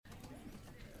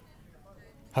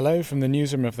Hello from the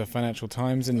newsroom of the Financial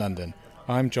Times in London.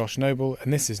 I'm Josh Noble,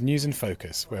 and this is News in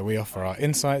Focus, where we offer our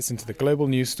insights into the global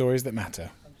news stories that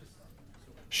matter.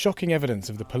 Shocking evidence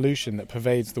of the pollution that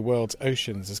pervades the world's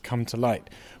oceans has come to light,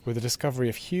 with the discovery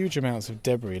of huge amounts of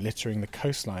debris littering the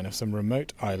coastline of some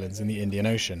remote islands in the Indian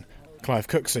Ocean. Clive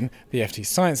Cookson, the FT's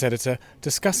science editor,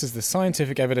 discusses the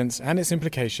scientific evidence and its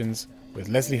implications with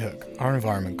Leslie Hook, our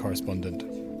environment correspondent.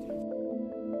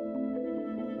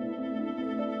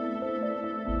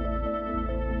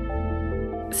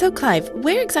 So, Clive,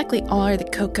 where exactly are the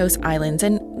Cocos Islands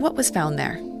and what was found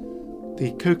there?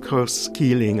 The Cocos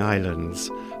Keeling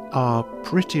Islands are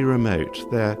pretty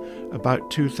remote. They're about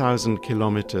 2,000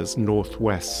 kilometres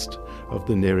northwest of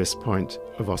the nearest point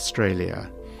of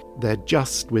Australia. They're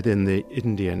just within the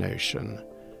Indian Ocean.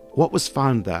 What was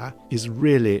found there is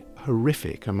really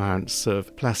horrific amounts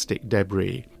of plastic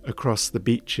debris across the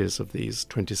beaches of these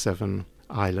 27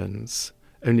 islands,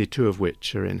 only 2 of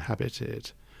which are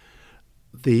inhabited.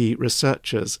 The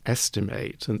researchers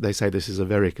estimate, and they say this is a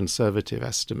very conservative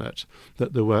estimate,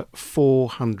 that there were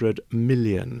 400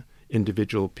 million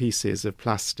individual pieces of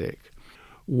plastic,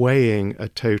 weighing a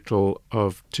total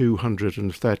of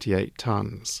 238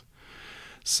 tonnes.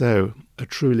 So, a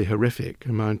truly horrific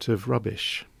amount of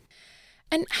rubbish.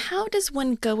 And how does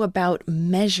one go about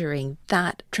measuring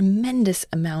that tremendous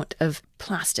amount of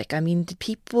plastic? I mean, did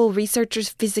researchers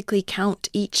physically count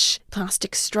each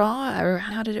plastic straw, or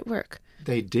how did it work?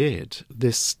 They did.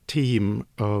 This team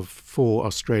of 4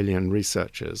 Australian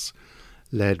researchers,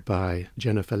 led by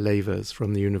Jennifer Lavers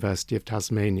from the University of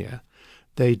Tasmania,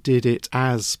 they did it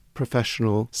as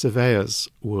professional surveyors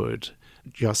would,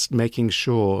 just making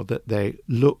sure that they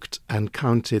looked and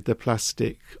counted the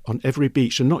plastic on every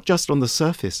beach, and not just on the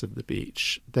surface of the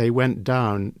beach. They went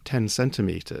down 10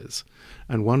 centimetres.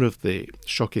 And one of the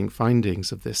shocking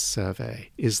findings of this survey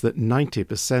is that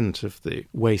 90% of the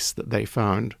waste that they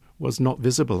found was not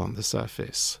visible on the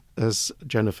surface. As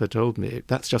Jennifer told me,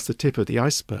 that's just the tip of the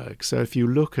iceberg. So if you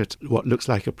look at what looks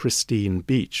like a pristine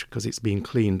beach because it's been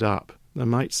cleaned up, there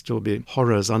might still be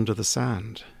horrors under the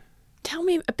sand. Tell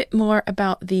me a bit more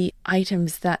about the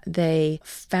items that they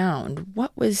found.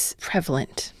 What was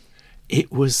prevalent?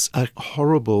 It was a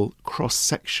horrible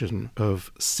cross-section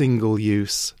of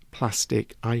single-use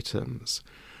plastic items.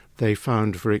 They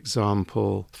found, for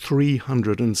example,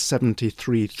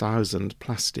 373,000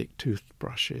 plastic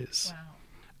toothbrushes. Wow.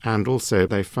 And also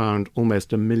they found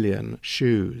almost 1 million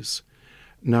shoes.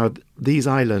 Now, these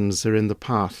islands are in the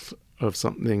path of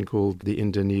something called the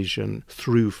Indonesian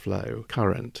through-flow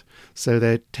current. So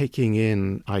they're taking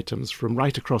in items from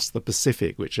right across the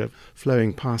Pacific, which are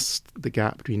flowing past the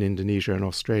gap between Indonesia and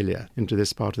Australia into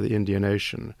this part of the Indian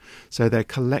Ocean. So they're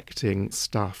collecting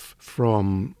stuff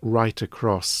from right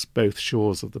across both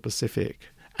shores of the Pacific.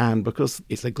 And because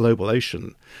it's a global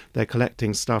ocean, they're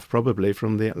collecting stuff probably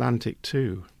from the Atlantic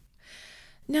too.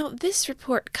 Now, this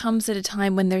report comes at a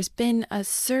time when there's been a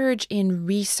surge in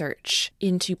research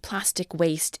into plastic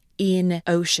waste in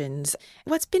oceans.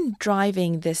 What's been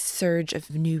driving this surge of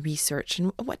new research,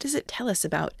 and what does it tell us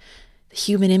about the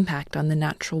human impact on the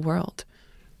natural world?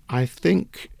 I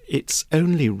think it's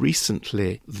only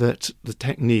recently that the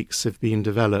techniques have been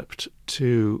developed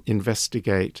to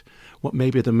investigate what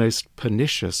may be the most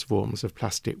pernicious forms of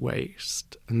plastic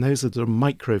waste. And those are the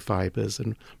microfibers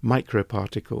and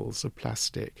microparticles of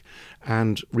plastic.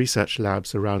 And research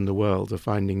labs around the world are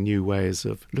finding new ways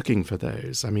of looking for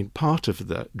those. I mean, part of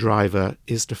the driver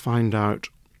is to find out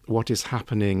what is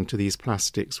happening to these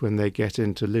plastics when they get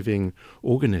into living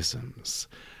organisms.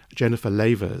 Jennifer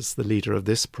Lavers, the leader of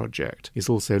this project, is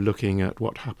also looking at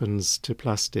what happens to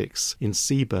plastics in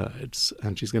seabirds,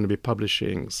 and she's going to be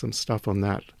publishing some stuff on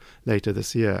that later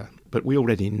this year. But we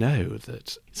already know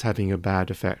that it's having a bad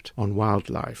effect on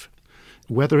wildlife.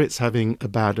 Whether it's having a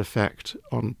bad effect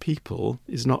on people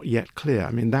is not yet clear.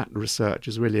 I mean, that research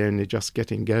is really only just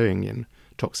getting going in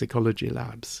toxicology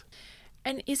labs.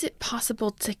 And is it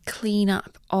possible to clean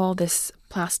up all this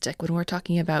plastic when we're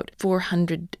talking about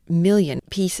 400 million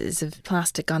pieces of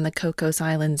plastic on the Cocos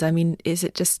Islands? I mean, is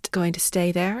it just going to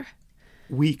stay there?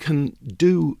 We can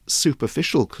do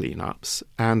superficial cleanups,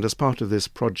 and as part of this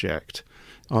project,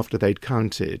 after they'd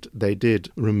counted, they did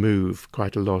remove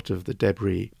quite a lot of the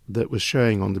debris that was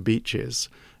showing on the beaches,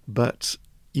 but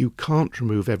you can't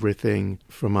remove everything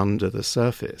from under the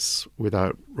surface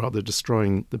without rather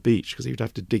destroying the beach, because you'd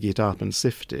have to dig it up and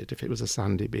sift it if it was a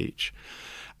sandy beach.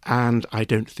 And I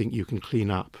don't think you can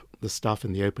clean up the stuff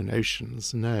in the open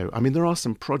oceans, no. I mean, there are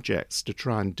some projects to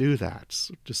try and do that,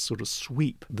 to sort of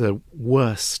sweep the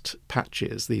worst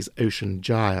patches, these ocean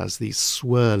gyres, these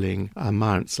swirling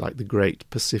amounts like the Great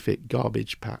Pacific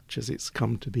Garbage Patch, as it's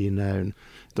come to be known.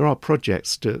 There are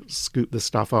projects to scoop the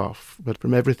stuff off, but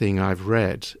from everything I've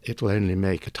read, it'll only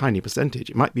make a tiny percentage.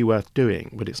 It might be worth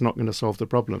doing, but it's not going to solve the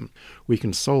problem. We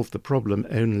can solve the problem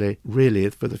only really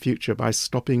for the future by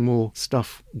stopping more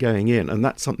stuff going in, and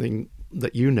that's something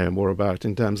that you know more about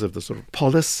in terms of the sort of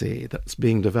policy that's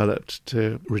being developed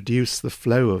to reduce the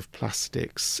flow of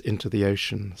plastics into the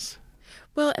oceans.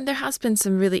 Well, and there has been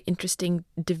some really interesting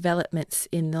developments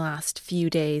in the last few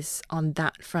days on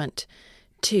that front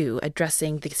too,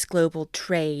 addressing this global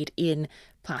trade in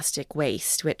plastic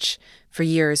waste, which for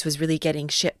years was really getting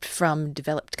shipped from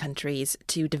developed countries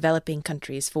to developing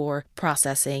countries for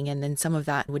processing, and then some of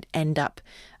that would end up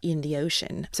in the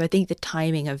ocean. So I think the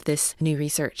timing of this new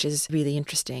research is really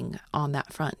interesting on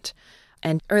that front.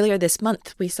 And earlier this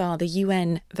month, we saw the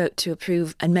UN vote to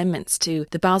approve amendments to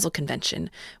the Basel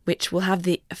Convention, which will have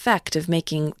the effect of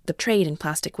making the trade in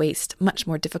plastic waste much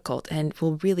more difficult and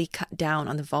will really cut down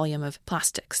on the volume of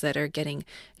plastics that are getting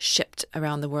shipped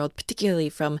around the world, particularly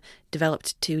from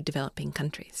developed to developing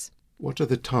countries. What are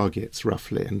the targets,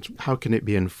 roughly, and how can it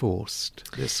be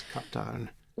enforced, this cut down?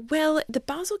 Well, the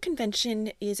Basel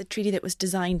Convention is a treaty that was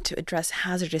designed to address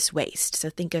hazardous waste. So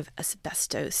think of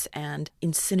asbestos and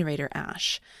incinerator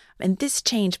ash. And this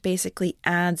change basically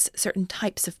adds certain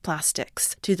types of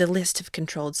plastics to the list of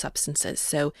controlled substances.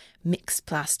 So mixed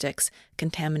plastics,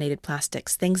 contaminated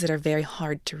plastics, things that are very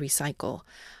hard to recycle.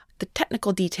 The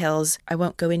technical details I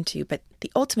won't go into, but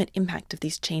the ultimate impact of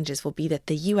these changes will be that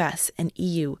the US and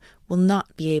EU will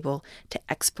not be able to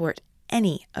export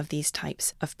any of these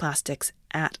types of plastics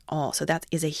at all. So that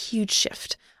is a huge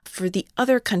shift. For the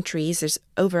other countries, there's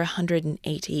over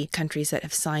 180 countries that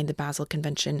have signed the Basel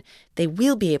Convention. They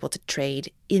will be able to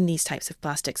trade in these types of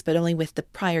plastics, but only with the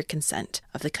prior consent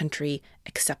of the country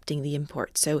accepting the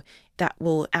import. So that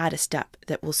will add a step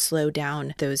that will slow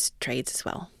down those trades as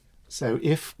well. So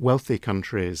if wealthy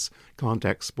countries can't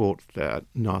export their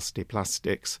nasty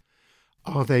plastics,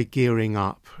 are they gearing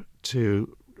up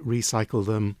to recycle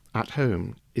them at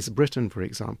home? Is Britain, for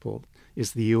example,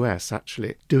 is the US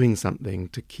actually doing something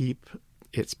to keep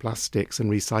its plastics and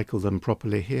recycle them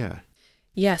properly here?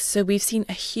 Yes, so we've seen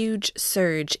a huge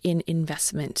surge in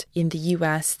investment in the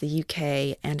US, the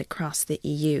UK, and across the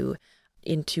EU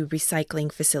into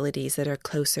recycling facilities that are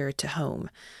closer to home.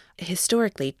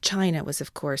 Historically, China was,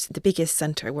 of course, the biggest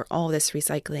center where all this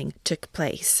recycling took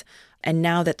place. And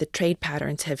now that the trade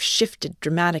patterns have shifted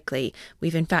dramatically,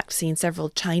 we've in fact seen several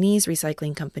Chinese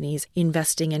recycling companies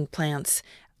investing in plants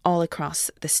all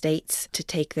across the States to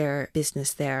take their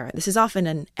business there. This is often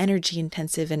an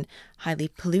energy-intensive and highly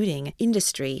polluting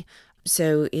industry,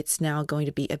 so it's now going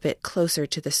to be a bit closer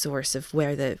to the source of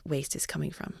where the waste is coming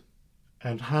from.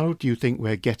 And how do you think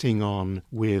we're getting on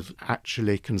with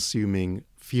actually consuming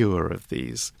fewer of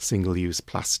these single-use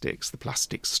plastics, the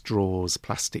plastic straws,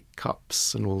 plastic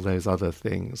cups, and all those other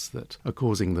things that are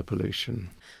causing the pollution?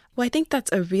 Well, I think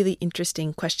that's a really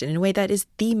interesting question. In a way, that is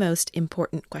the most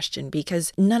important question,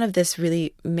 because none of this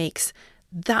really makes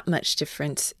that much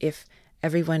difference if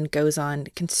everyone goes on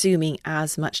consuming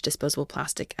as much disposable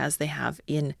plastic as they have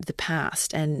in the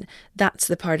past. And that's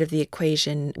the part of the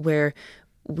equation where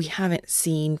we haven't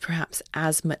seen perhaps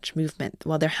as much movement.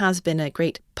 While there has been a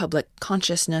great public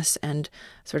consciousness and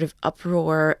sort of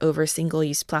uproar over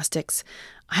single-use plastics,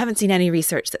 I haven't seen any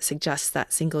research that suggests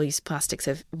that single-use plastics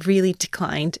have really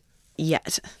declined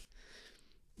yet.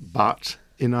 But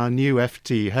in our new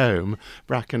FT home,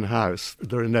 Bracken House,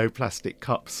 there are no plastic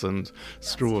cups and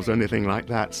straws or anything like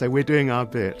that, so we're doing our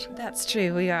bit. That's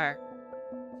true, we are.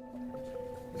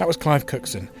 That was Clive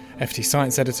Cookson, FT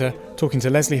Science Editor, talking to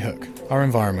Leslie Hook, our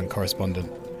environment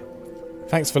correspondent.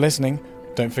 Thanks for listening.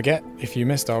 Don't forget, if you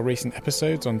missed our recent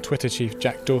episodes on Twitter chief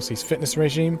Jack Dorsey's fitness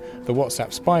regime, the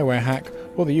WhatsApp spyware hack,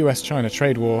 or the US-China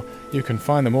trade war, you can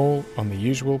find them all on the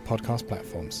usual podcast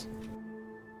platforms.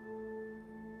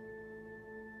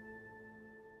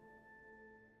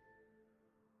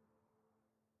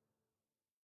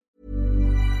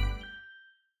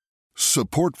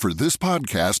 Support for this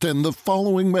podcast and the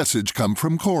following message come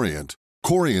from Corient.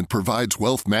 Corient provides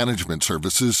wealth management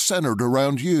services centered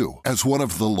around you. As one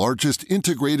of the largest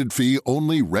integrated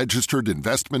fee-only registered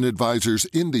investment advisors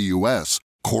in the U.S.,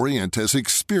 Corient has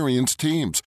experienced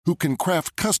teams who can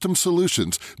craft custom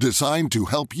solutions designed to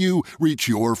help you reach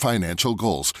your financial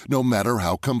goals, no matter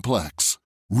how complex.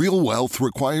 Real wealth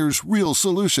requires real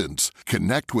solutions.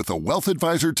 Connect with a wealth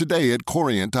advisor today at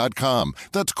Corient.com.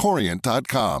 That's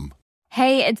Corient.com.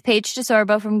 Hey, it's Paige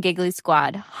DeSorbo from Giggly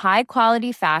Squad. High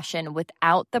quality fashion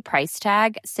without the price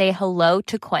tag. Say hello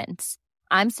to Quince.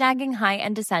 I'm snagging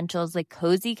high-end essentials like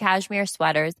cozy cashmere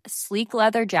sweaters, sleek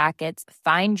leather jackets,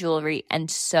 fine jewelry,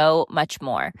 and so much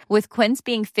more. With Quince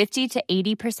being 50 to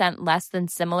 80% less than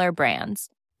similar brands.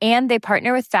 And they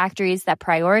partner with factories that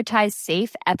prioritize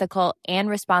safe, ethical, and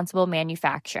responsible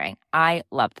manufacturing. I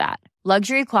love that.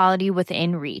 Luxury quality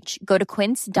within reach. Go to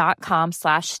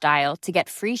quince.com/style to get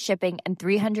free shipping and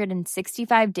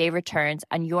 365-day returns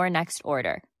on your next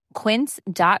order.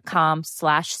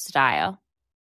 Quince.com/style.